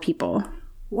 104 people.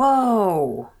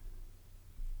 Whoa.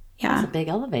 Yeah. That's a big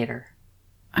elevator.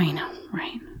 I know,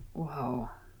 right? Whoa.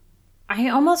 I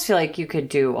almost feel like you could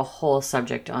do a whole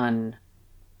subject on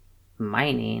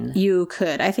mining. You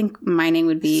could. I think mining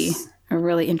would be a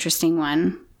really interesting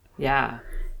one. Yeah.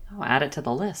 I'll add it to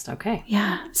the list. Okay.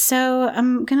 Yeah. So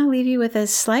I'm going to leave you with a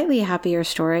slightly happier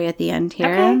story at the end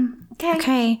here.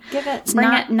 Okay. Give it. It's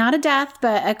not a death,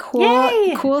 but a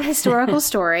cool historical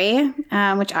story,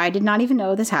 which I did not even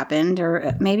know this happened,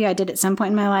 or maybe I did at some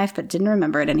point in my life, but didn't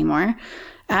remember it anymore.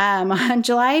 On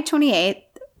July 28th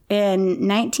in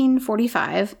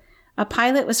 1945, a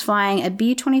pilot was flying a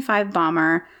B-25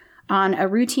 bomber on a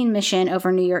routine mission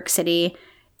over New York City.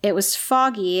 It was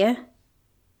foggy,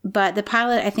 But the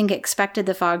pilot, I think, expected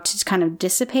the fog to kind of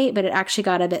dissipate, but it actually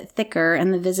got a bit thicker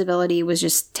and the visibility was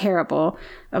just terrible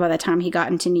by the time he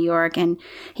got into New York. And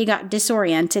he got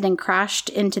disoriented and crashed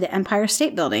into the Empire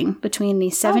State Building between the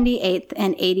 78th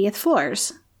and 80th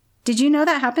floors. Did you know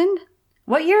that happened?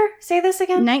 What year? Say this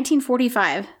again.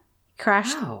 1945.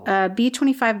 Crashed. Wow. A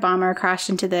B-25 bomber crashed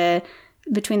into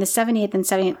between the 78th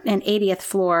and 80th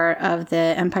floor of the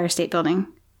Empire State Building.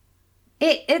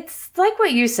 It's like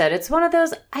what you said. It's one of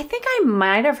those, I think I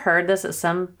might have heard this at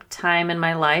some time in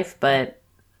my life, but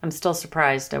I'm still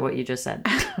surprised at what you just said.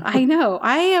 I know.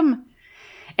 I am.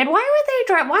 And why would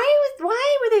they drive? Why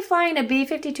were they flying a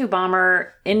B-52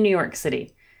 bomber in New York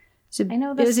City? So I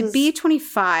know it was a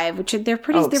B-25, which they're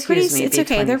pretty. Oh, they're pretty. excuse me, It's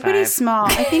okay. They're pretty B-25. small.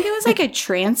 I think it was like a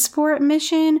transport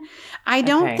mission. I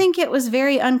don't Okay. think it was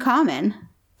very uncommon,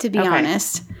 to be Okay.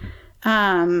 honest.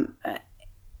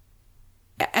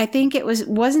 I think it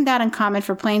wasn't that uncommon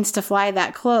for planes to fly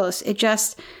that close. It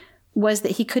just was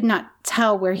that he could not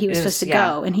tell where he was supposed to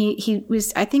go, and he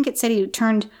was. I think it said he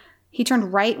turned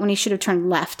right when he should have turned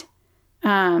left.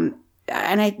 And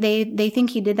they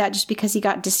think he did that just because he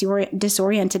got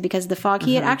disoriented because of the fog.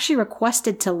 He had actually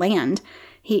requested to land.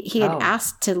 He had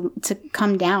asked to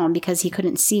come down because he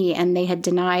couldn't see, and they had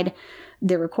denied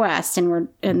the request, and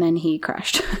then he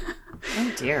crashed.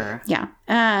 Oh, dear. Yeah.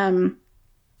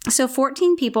 So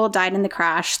 14 people died in the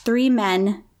crash, 3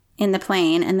 men in the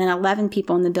plane, and then 11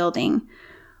 people in the building.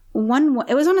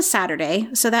 It was on a Saturday,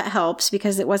 so that helps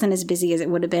because it wasn't as busy as it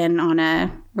would have been on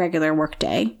a regular work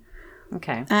day.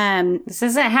 Okay. This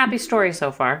isn't a happy story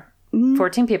so far.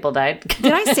 14 people died.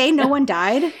 Did I say no one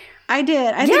died? I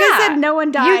did. I think I said no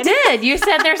one died. You did. You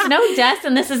said there's no deaths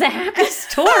and this is a happy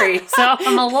story. So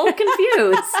I'm a little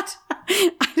confused.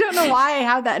 I don't know why I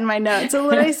have that in my notes. It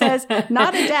literally says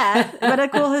not a death, but a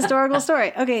cool historical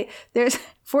story. Okay, there's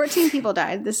 14 people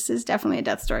died. This is definitely a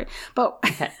death story. But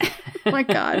oh my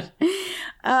God.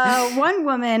 One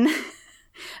woman,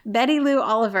 Betty Lou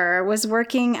Oliver, was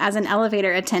working as an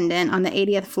elevator attendant on the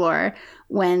 80th floor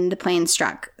when the plane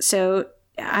struck. So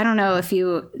I don't know if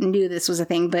you knew this was a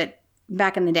thing, but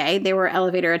back in the day, they were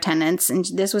elevator attendants, and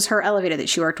this was her elevator that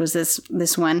she worked, was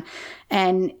this one.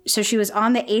 And so she was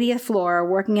on the 80th floor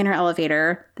working in her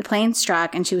elevator. The plane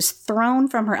struck, and she was thrown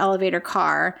from her elevator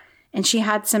car, and she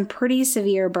had some pretty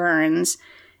severe burns.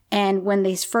 And when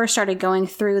they first started going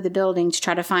through the building to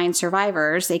try to find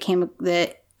survivors,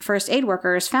 the first aid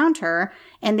workers found her,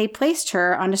 and they placed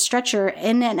her on a stretcher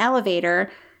in an elevator,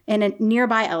 in a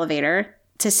nearby elevator,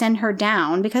 to send her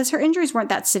down because her injuries weren't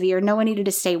that severe. No one needed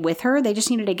to stay with her. They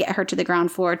just needed to get her to the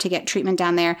ground floor to get treatment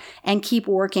down there and keep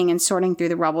working and sorting through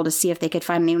the rubble to see if they could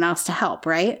find anyone else to help,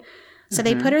 right? So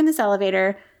they put her in this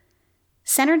elevator,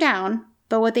 sent her down,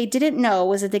 but what they didn't know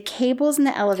was that the cables in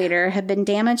the elevator had been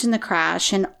damaged in the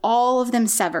crash and all of them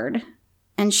severed.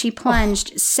 And she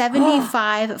plunged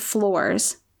 75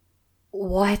 floors.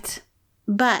 What?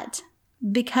 But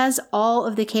because all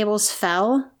of the cables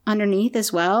fell underneath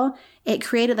as well, it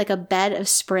created like a bed of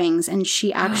springs, and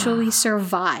she actually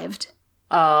survived.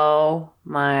 Oh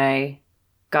my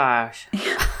gosh.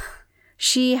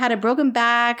 She had a broken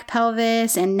back,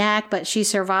 pelvis, and neck, but she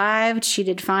survived. She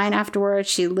did fine afterwards.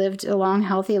 She lived a long,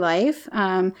 healthy life.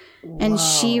 And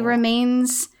she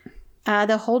remains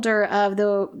the holder of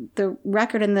the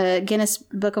record in the Guinness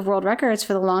Book of World Records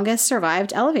for the longest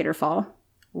survived elevator fall.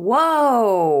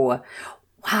 Whoa.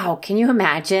 Wow. Can you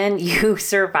imagine you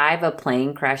survive a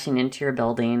plane crashing into your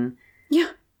building? Yeah.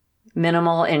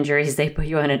 Minimal injuries. They put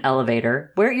you on an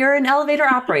elevator where you're an elevator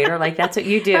operator. Like that's what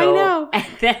you do. I know.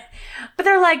 But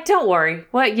they're like, don't worry.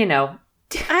 What could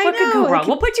go wrong?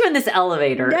 We'll put you in this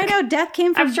elevator. I know. Death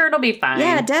came for... I'm sure it'll be fine.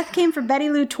 Yeah, death came for Betty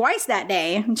Lou twice that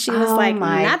day. And she was like,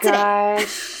 not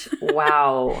gosh. Today.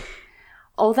 Wow.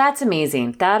 Oh, that's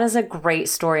amazing. That is a great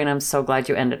story. And I'm so glad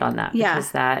you ended on that. Yeah.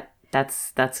 Because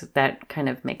that kind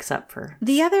of makes up for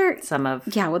some of...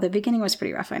 Yeah, well, the beginning was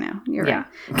pretty rough, I know. You're right.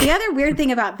 The other weird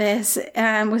thing about this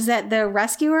was that the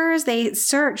rescuers, they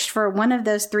searched for one of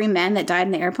those 3 men that died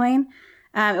in the airplane.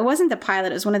 It wasn't the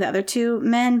pilot, it was one of the other 2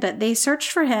 men, but they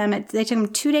searched for him. They took him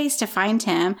 2 days to find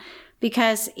him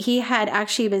because he had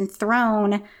actually been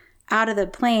thrown out of the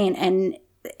plane and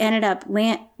ended up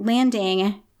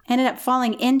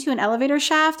falling into an elevator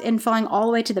shaft and falling all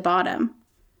the way to the bottom.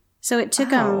 So it took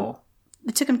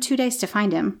him 2 days to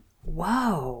find him.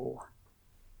 Whoa.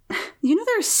 You know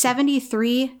there are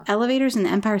 73 elevators in the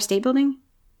Empire State Building?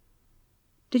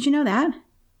 Did you know that?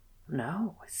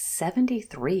 No,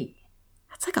 73.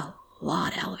 That's like a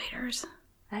lot of elevators.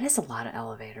 That is a lot of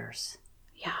elevators.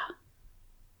 Yeah.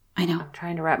 I know. I'm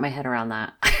trying to wrap my head around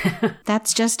that.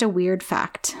 That's just a weird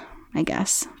fact, I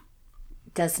guess.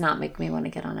 does not make me want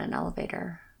to get on an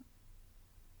elevator.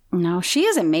 No, she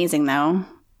is amazing, though.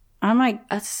 I'm like,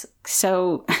 That's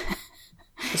so...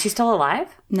 Is she still alive?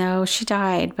 No, she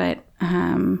died, but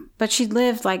she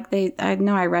lived like I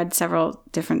know I read several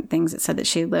different things that said that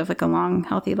she lived like a long,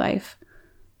 healthy life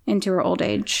into her old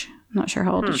age. I'm not sure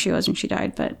how old she was when she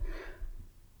died, but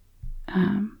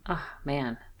oh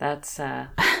man, that's well,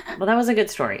 that was a good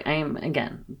story. I am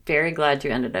again very glad you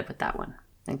ended up with that one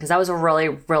because that was a really,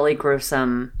 really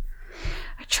gruesome.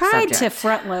 I tried to subject.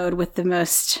 front load with the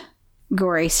most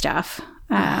gory stuff.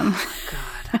 God,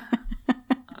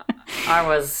 I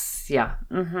was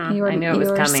Mm-hmm. You were, I knew it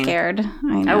was coming. Scared.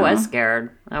 I know. I was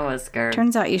scared.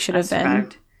 Turns out you should have been.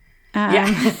 Survived.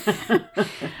 Yeah.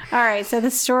 All right. So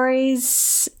the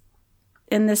stories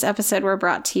in this episode were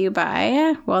brought to you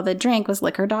by, well, the drink was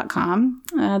liquor.com.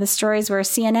 The stories were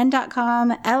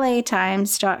CNN.com,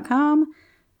 LAtimes.com,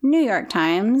 New York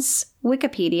Times,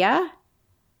 Wikipedia,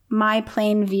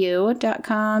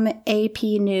 myplainview.com, AP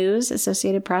News,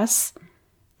 Associated Press,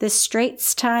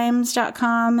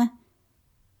 thestraitstimes.com,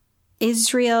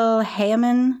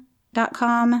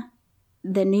 israelhaman.com,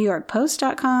 the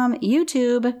newyorkpost.com,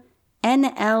 YouTube,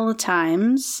 NL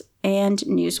Times, and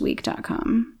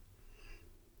newsweek.com.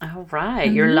 All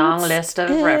right. Your long list of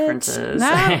references.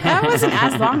 That wasn't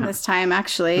as long this time,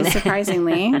 actually,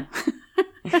 surprisingly.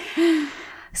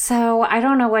 So I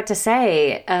don't know what to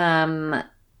say. I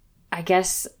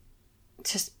guess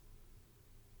just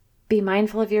be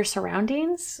mindful of your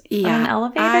surroundings on an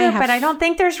elevator, but I don't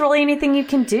think there's really anything you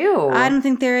can do. I don't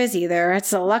think there is either. It's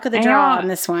the luck of the draw on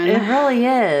this one. It really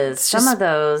is. Some of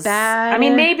those. bad. I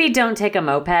mean, maybe don't take a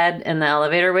moped in the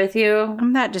elevator with you.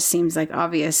 That just seems like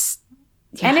obvious.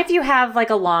 Yeah. And if you have like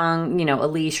a long, a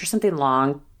leash or something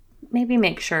long, maybe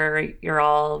make sure you're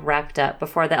all wrapped up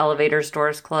before the elevator's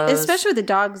doors close. Especially with the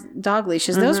dog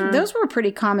leashes. Mm-hmm. Those were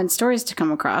pretty common stories to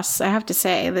come across, I have to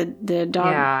say. The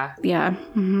dog. Yeah.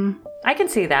 Mm-hmm. I can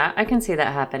see that.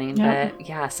 Happening. Yep. But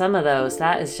yeah, some of those,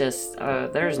 that is just,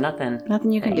 there's nothing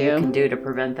you can do to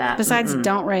prevent that. Besides,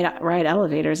 don't ride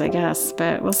elevators, I guess.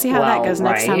 But we'll see how that goes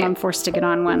next time I'm forced to get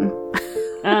on one.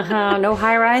 No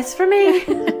high rise for me.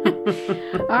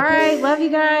 All right. Love you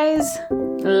guys.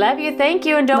 Love you. Thank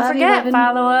you. And don't forget,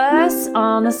 follow us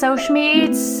on the social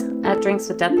medias at Drinks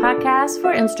with Death Podcast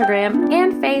for Instagram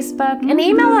and Facebook. And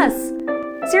email us.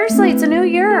 Seriously, it's a new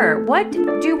year. What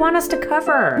do you want us to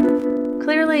cover?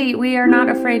 Clearly, we are not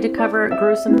afraid to cover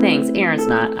gruesome things. Erin's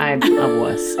not. I'm a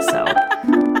wuss, so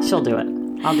she'll do it.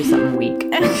 I'll do something weak.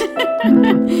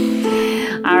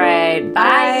 All right.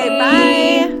 Bye.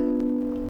 Bye.